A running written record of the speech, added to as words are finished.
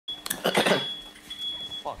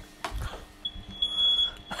Fuck.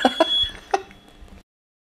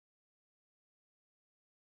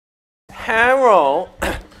 Hello,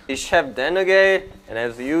 it's chef.danegade, and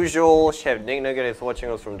as usual, Chef nicknegade is watching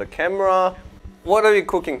us from the camera. What are we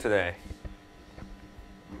cooking today?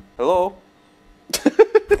 Hello?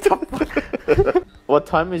 What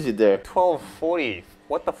time is it there? 12:40.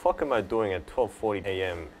 What the fuck am I doing at 12:40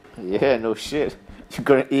 a.m.? Yeah, no shit. You're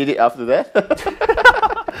gonna eat it after that?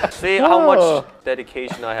 See how much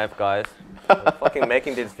dedication I have, guys. I'm fucking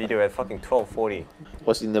making this video at fucking 12:40.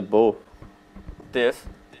 What's in the bowl? This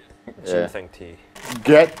ginseng tea.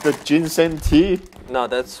 Get the ginseng tea. No,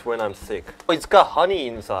 that's when I'm sick. Oh, it's got honey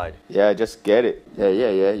inside. Yeah, just get it.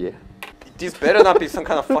 Yeah. This better not be some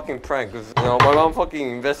kind of fucking prank, because you know my mom fucking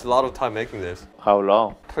invested a lot of time making this. How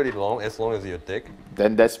long? Pretty long, as long as you're thick.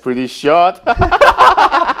 Then that's pretty short. You're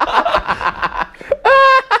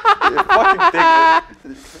fucking thick, man.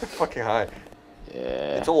 It's fucking high.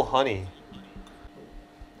 Yeah. It's all honey.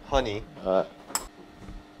 Honey.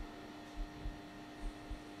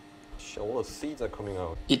 Shit, all the seeds are coming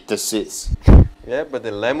out. Eat the seeds. Yeah, but the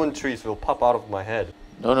lemon trees will pop out of my head.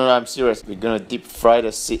 No, I'm serious. We're gonna deep fry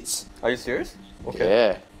the seeds. Are you serious? Okay.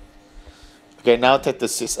 Yeah. Okay, now take the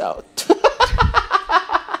seeds out.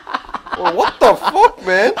 Well, what the fuck,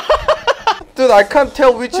 man? Dude, I can't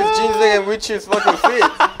tell which is ginseng and which is fucking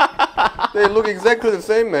seeds. They look exactly the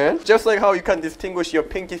same, man. Just like how you can distinguish your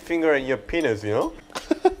pinky finger and your penis, you know?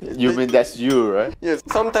 You mean that's you, right? Yes,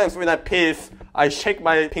 sometimes when I piss, I shake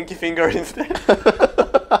my pinky finger instead.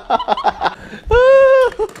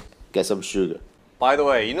 Get some sugar. By the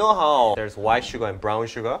way, you know how there's white sugar and brown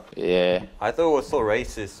sugar? Yeah. I thought it was so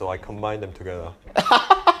racist, so I combined them together.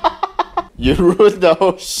 You ruined the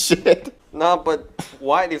whole shit. Nah, but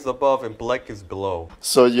white is above and black is below.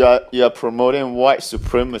 So you are promoting white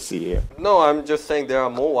supremacy here. No, I'm just saying there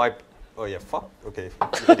are more white... Oh yeah, fuck. Okay,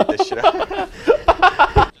 edit this shit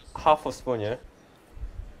out. Half a spoon, yeah?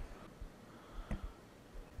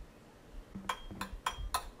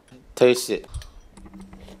 Taste it.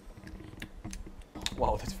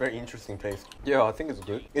 Wow, that's very interesting taste. Yeah, I think it's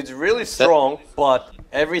good. It's really strong, but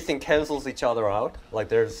everything cancels each other out. Like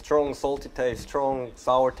there's strong salty taste, strong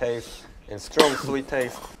sour taste, and strong sweet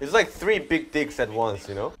taste. It's like 3 big dicks at once,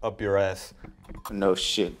 you know? Up your ass. No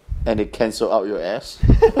shit. And it cancel out your ass?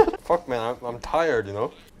 Fuck man, I'm tired, you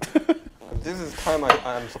know? This is time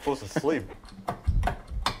I'm supposed to sleep.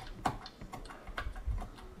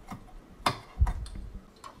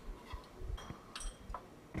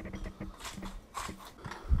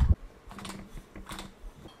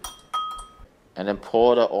 And then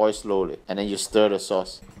pour the oil slowly. And then you stir the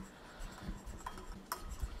sauce.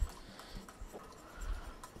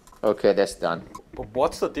 Okay, that's done. But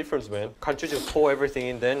what's the difference, man? Can't you just pour everything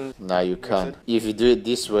in then? Nah, you can't. If you do it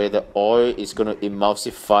this way, the oil is gonna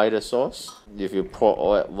emulsify the sauce. If you pour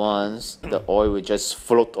oil at once, the oil will just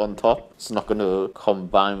float on top. It's not gonna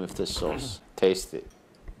combine with the sauce. Taste it.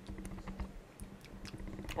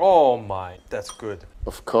 Oh my, that's good.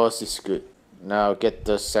 Of course it's good. Now get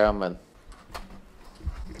the salmon.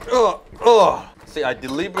 Ugh. See, I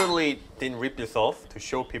deliberately didn't rip this off to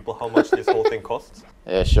show people how much this whole thing costs.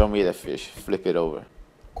 Yeah, show me the fish. Flip it over.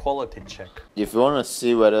 Quality check. If you want to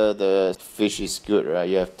see whether the fish is good, right,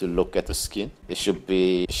 you have to look at the skin. It should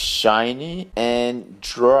be shiny and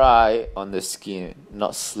dry on the skin,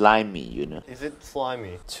 not slimy, you know. Is it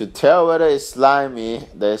slimy? To tell whether it's slimy,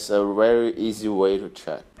 there's a very easy way to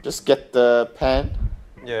check. Just get the pan,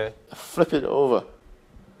 Yeah. flip it over,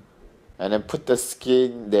 and then put the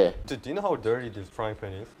skin there. Dude, do you know how dirty this frying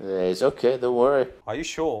pan is? Yeah, it's okay, don't worry. Are you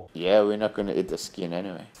sure? Yeah, we're not gonna eat the skin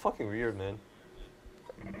anyway. It's fucking weird, man.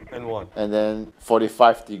 And what? And then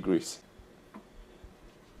 45 degrees.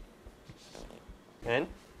 And?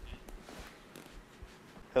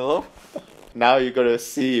 Hello? Now you're gonna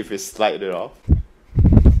see if it's slided off.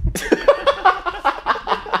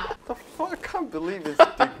 The fuck? I can't believe this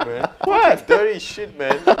thing, man. What? Dirty shit,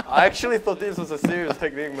 man. I actually thought this was a serious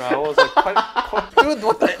technique, man. I was like, dude,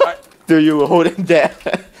 what the... Dude, you were holding that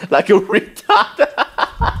like a retard.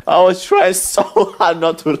 I was trying so hard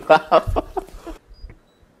not to laugh.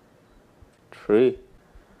 3.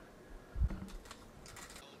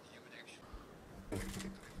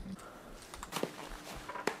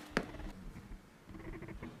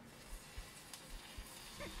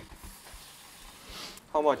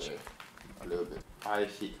 How much? A little bit. High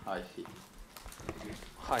heat.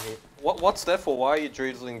 Hi. What's that for? Why are you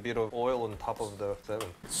drizzling a bit of oil on top of the 7?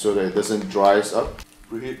 So that it doesn't dries up.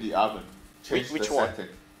 Preheat the oven. Change Which the one?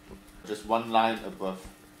 setting. Just one line above.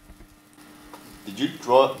 Did you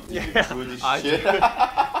draw? Did you do this shit?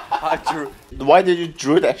 I drew Why did you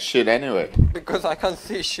draw that shit anyway? because I can't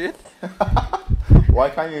see shit. Why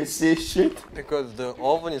can't you see shit? Because the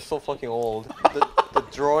oven is so fucking old. The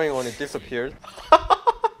drawing on it disappeared.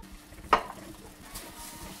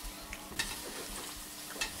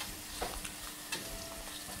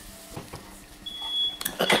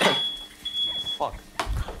 Fuck.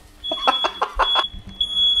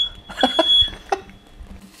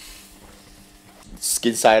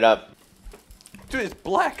 Skin side up. Dude, it's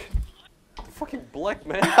black. Fucking black,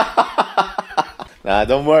 man. Nah,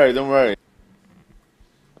 don't worry, don't worry.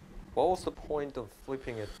 What was the point of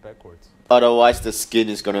flipping it backwards? Otherwise, the skin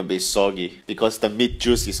is gonna be soggy because the meat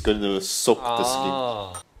juice is gonna soak the skin.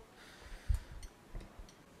 Ah.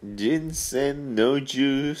 Ginseng, no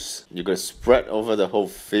juice. You gotta spread over the whole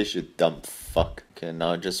fish, you dumb fuck. Okay,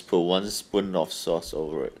 now just put 1 spoon of sauce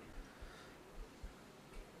over it.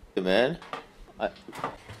 Hey man,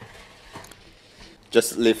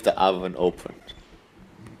 just leave the oven open.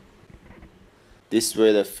 This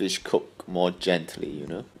way the fish cook more gently, you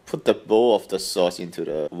know. Put the bowl of the sauce into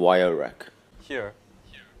the wire rack. Here.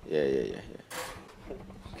 Yeah.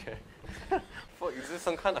 Okay. Fuck, is this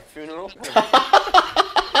some kind of funeral?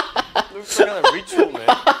 Looks some kind of ritual, man.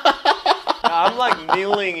 I'm like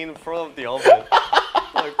kneeling in front of the oven.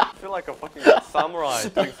 Like, I feel like a fucking samurai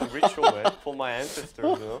doing some ritual, man, for my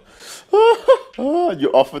ancestors, you know?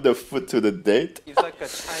 You offer the food to the dead? It's like a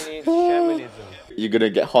Chinese shamanism. You're gonna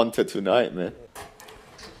get haunted tonight, man.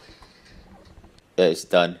 Yeah, it's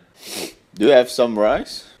done. Do you have some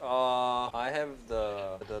rice? I have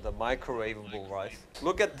the microwavable rice.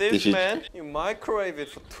 Look at this, Did you- man. You microwave it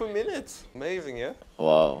for 2 minutes. Amazing, yeah?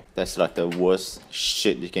 Wow, that's like the worst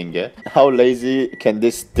shit you can get. How lazy can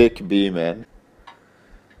this stick be, man?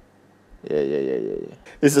 Yeah.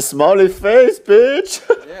 It's a smiley face, bitch!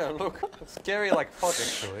 Yeah, look. It's scary like fuck,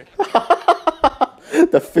 actually.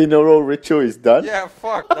 The funeral ritual is done. Yeah,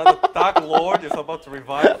 fuck. Now the Dark Lord is about to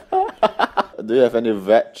revive. Do you have any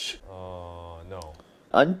veg? No.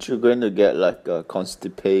 Aren't you going to get like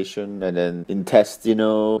constipation and then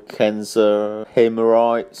intestinal cancer,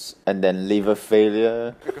 hemorrhoids, and then liver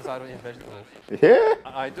failure? Because I don't eat vegetables. Yeah?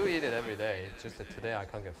 I do eat it every day. It's just that today I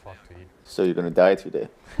can't get fucked to eat. So you're gonna die today?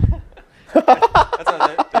 That's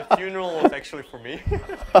why the funeral was actually for me.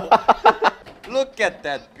 Look at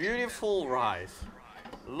that beautiful rice.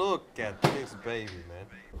 Look at this baby, man.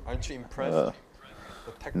 Aren't you impressed?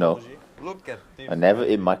 The technology. Look at this. I never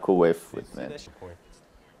eat microwave food, See, man. that's your point.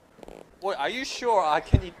 Wait, are you sure I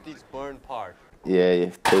can eat this burnt part? Yeah,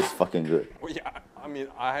 it tastes fucking good. Well, yeah, I mean,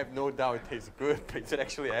 I have no doubt it tastes good, but is it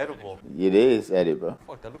actually edible? It is edible.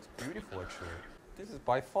 Fuck, that looks beautiful, actually. This is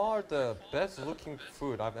by far the best looking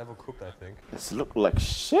food I've ever cooked, I think. This look like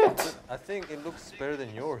shit. I think it looks better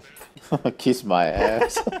than yours. Kiss my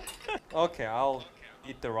ass. Okay, I'll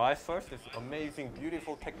eat the rice first. This amazing,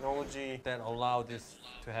 beautiful technology that allowed this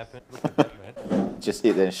to happen. Look at that, man. Just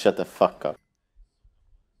eat and shut the fuck up.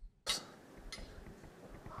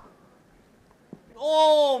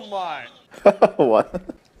 Oh my! What?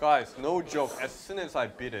 Guys, no joke. As soon as I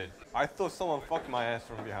bit it, I thought someone fucked my ass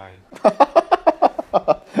from behind.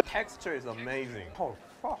 Texture is amazing. Oh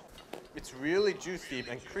fuck! It's really juicy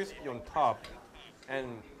and crispy on top,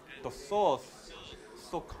 and the sauce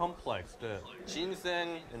so complex. The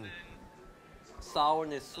ginseng and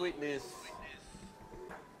sourness, sweetness.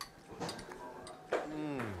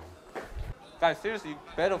 Guys, seriously, you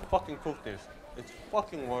better fucking cook this. It's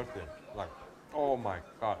fucking worth it. Like, oh my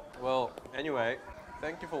god. Well, anyway,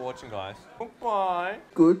 thank you for watching, guys. Goodbye.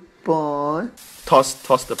 Goodbye.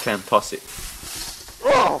 Toss the pan, toss it.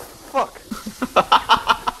 Oh